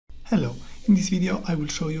Hello, in this video I will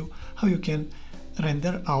show you how you can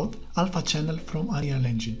render out alpha channel from Unreal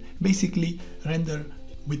Engine. Basically render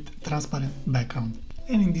with transparent background.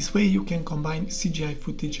 And in this way you can combine CGI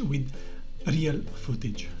footage with real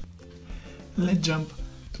footage. Let's jump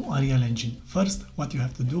to Unreal Engine. First, what you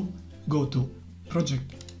have to do, go to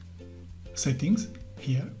Project Settings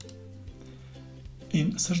here.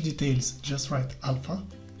 In Search Details, just write Alpha.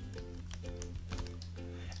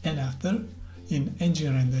 And after, in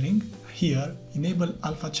Engine Rendering, here, enable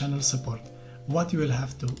Alpha Channel Support. What you will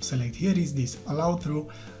have to select here is this, Allow through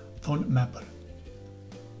Tone Mapper.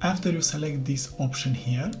 After you select this option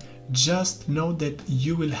here, just know that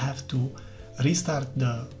you will have to restart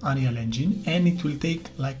the Unreal Engine and it will take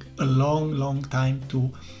like a long time to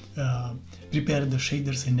prepare the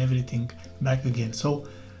shaders and everything back again. So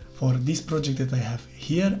for this project that I have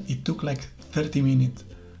here, it took like 30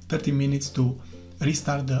 minutes to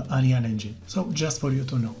restart the Unreal Engine. So just for you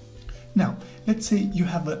to know. Now, let's say you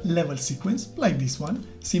have a level sequence like this one,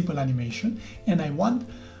 simple animation, and I want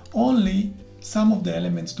only some of the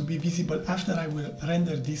elements to be visible after I will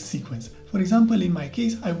render this sequence. For example, in my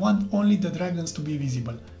case, I want only the dragons to be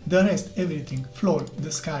visible. The rest, everything, floor,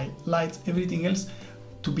 the sky, lights, everything else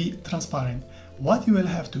to be transparent. What you will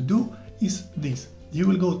have to do is this. You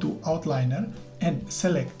will go to Outliner and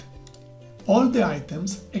select all the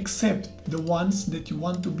items except the ones that you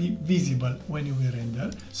want to be visible when you will render.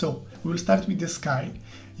 So we will start with the sky.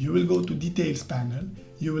 You will go to Details panel.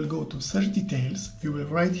 You will go to Search Details. You will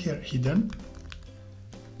write here Hidden.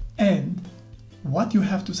 And what you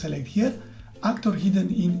have to select here, Actor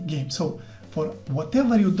Hidden in Game. So for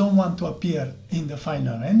whatever you don't want to appear in the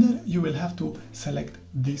final render, you will have to select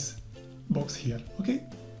this box here, okay?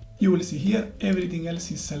 You will see here, everything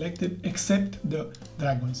else is selected except the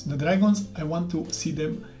dragons. The dragons, I want to see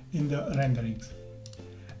them in the renderings.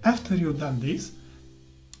 After you've done this,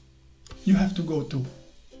 you have to go to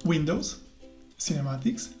Windows,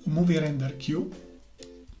 Cinematics, Movie Render Queue,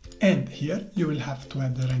 and here you will have to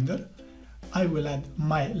add the render. I will add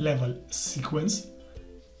my level sequence.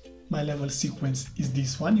 My level sequence is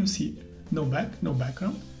this one, you see, no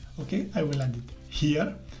background, okay? I will add it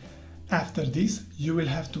here. After this, you will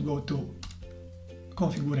have to go to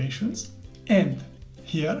Configurations, and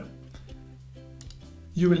here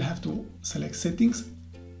you will have to select Settings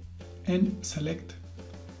and select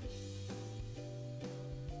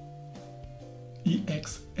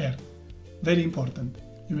EXR. Very important.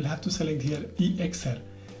 You will have to select here EXR.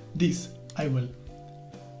 This I will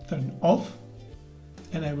turn off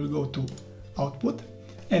and I will go to Output,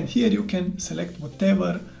 and here you can select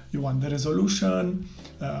whatever you want, the resolution,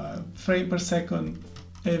 frame per second,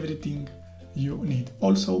 everything you need.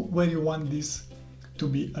 Also where you want this to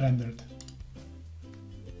be rendered.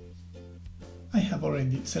 I have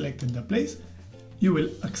already selected the place. You will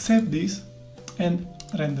accept this and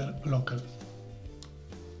render local.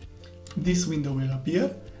 This window will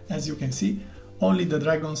appear. As you can see, only the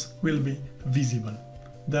dragons will be visible.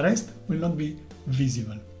 The rest will not be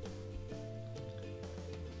visible.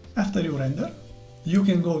 After you render, you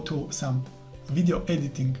can go to some video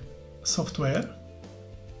editing software.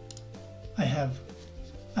 I have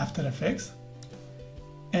After Effects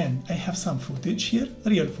and I have some footage here,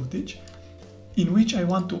 real footage, in which I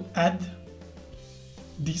want to add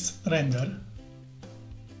this render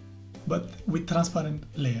but with transparent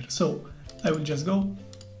layer. So I will just go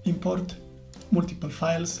import multiple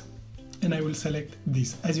files and I will select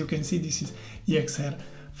this. As you can see, this is EXR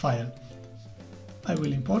file. I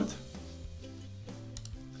will import,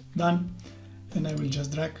 done, and I will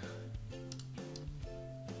just drag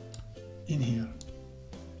in here.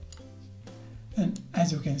 And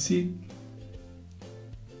as you can see,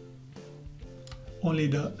 only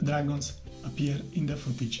the dragons appear in the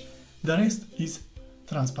footage. The rest is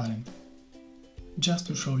transparent. Just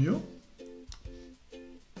to show you,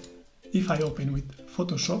 if I open with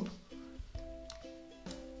Photoshop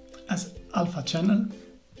as alpha channel,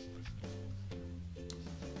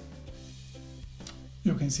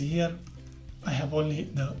 you can see here I have only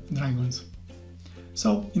the dragons.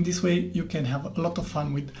 So in this way you can have a lot of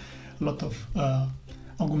fun with a lot of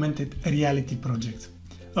augmented reality projects.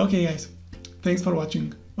 Okay guys, thanks for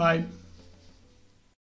watching, bye!